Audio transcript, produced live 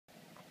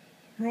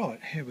Right,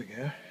 here we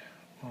go.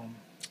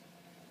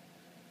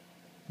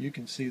 You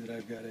can see that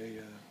I've got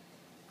a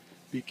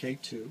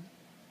BK2.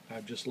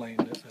 I've just laid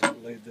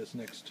this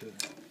next to,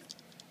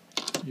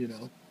 you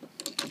know,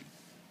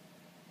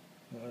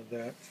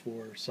 that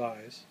for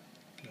size,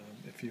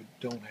 if you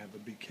don't have a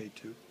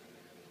BK2.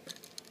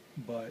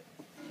 But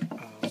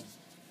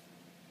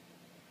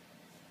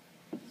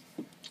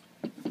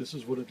this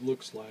is what it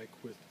looks like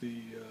with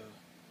the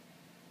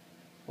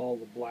all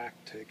the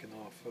black taken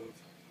off of.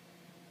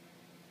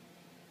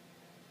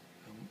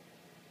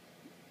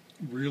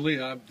 Really,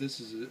 this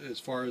is as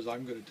far as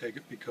I'm going to take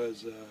it,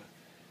 because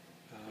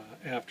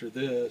after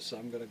this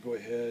I'm going to go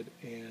ahead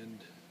and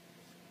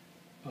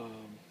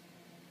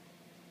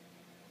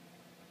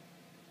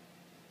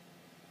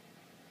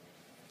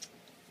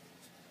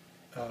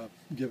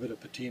give it a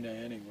patina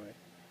anyway.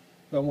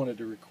 I wanted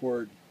to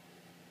record,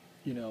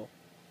 you know,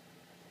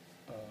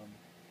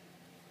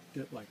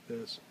 it like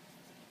this.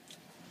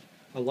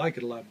 I like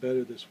it a lot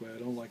better this way. I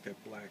don't like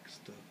that black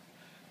stuff.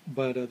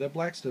 But that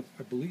black stuff,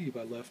 I believe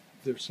I left,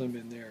 there's some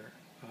in there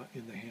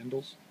in the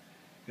handles.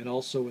 And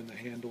also in the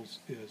handles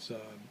is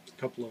a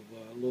couple of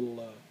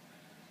little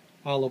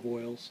olive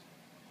oils,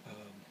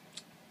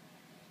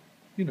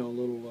 you know,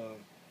 little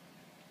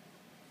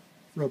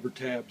rubber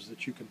tabs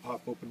that you can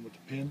pop open with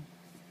a pin.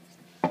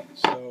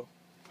 So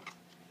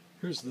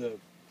here's the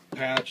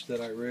patch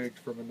that I rigged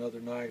from another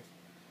knife,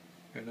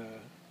 and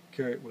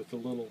carry it with a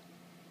little,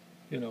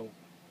 you know,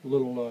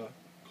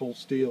 cold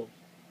steel.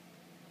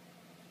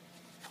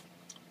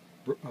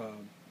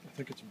 I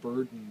think it's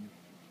bird and,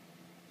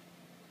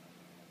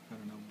 I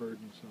don't know, bird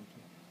and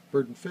something.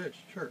 Bird and fish,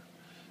 sure.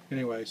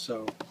 Anyway,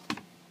 so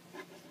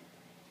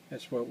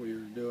that's what we were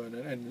doing,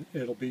 and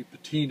it'll be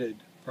patinaed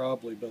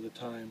probably by the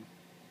time,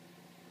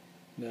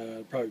 no,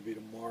 it'll probably be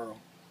tomorrow.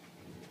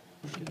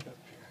 Get up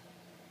here.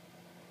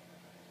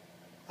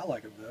 I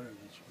like it better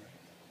this way.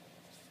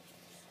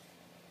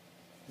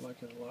 I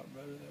like it a lot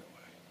better that way.